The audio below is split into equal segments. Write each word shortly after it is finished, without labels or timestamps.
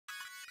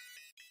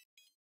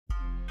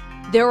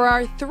There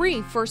are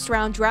 3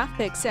 first-round draft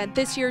picks at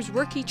this year's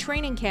rookie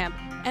training camp,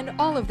 and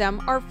all of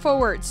them are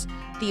forwards.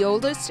 The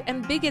oldest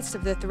and biggest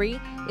of the 3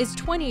 is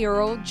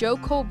 20-year-old Joe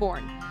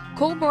Colborne.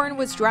 Colborne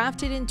was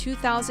drafted in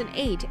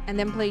 2008 and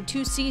then played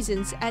 2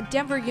 seasons at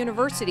Denver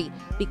University,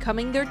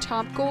 becoming their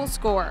top goal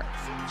scorer.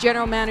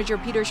 General Manager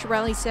Peter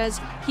Chiarelli says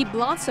he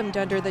blossomed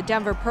under the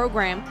Denver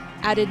program,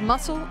 added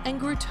muscle, and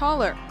grew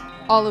taller,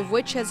 all of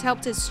which has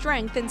helped his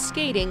strength and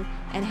skating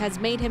and has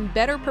made him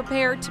better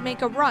prepared to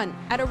make a run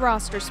at a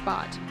roster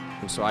spot.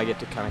 So I get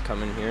to kind of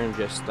come in here and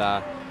just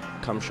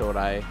come show what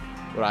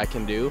I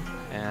can do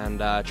and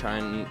try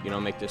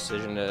and make the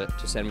decision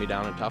to send me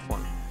down a tough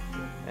one.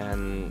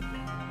 And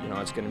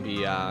it's going to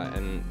be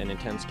an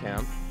intense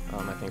camp.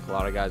 I think a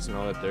lot of guys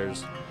know that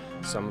there's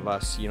some of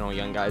us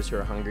young guys who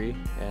are hungry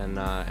and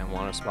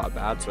want a spot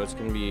bad, so it's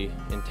going to be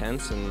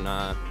intense, and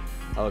I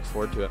look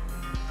forward to it.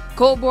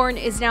 Colborne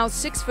is now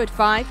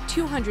 6'5",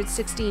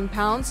 216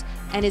 pounds,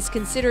 and is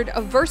considered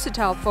a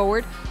versatile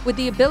forward with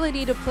the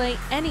ability to play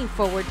any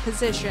forward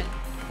position.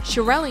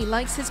 Chiarelli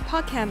likes his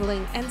puck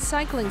handling and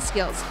cycling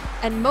skills,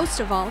 and most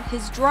of all,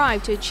 his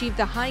drive to achieve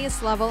the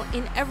highest level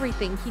in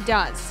everything he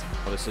does.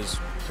 This is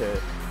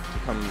to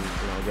come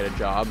get a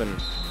job, and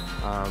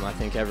I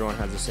think everyone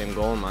has the same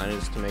goal in mind,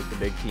 is to make the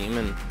big team,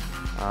 and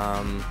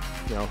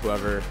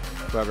whoever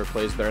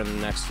plays better in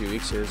the next few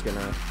weeks here is going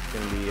to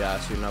be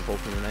suiting up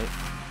opening night.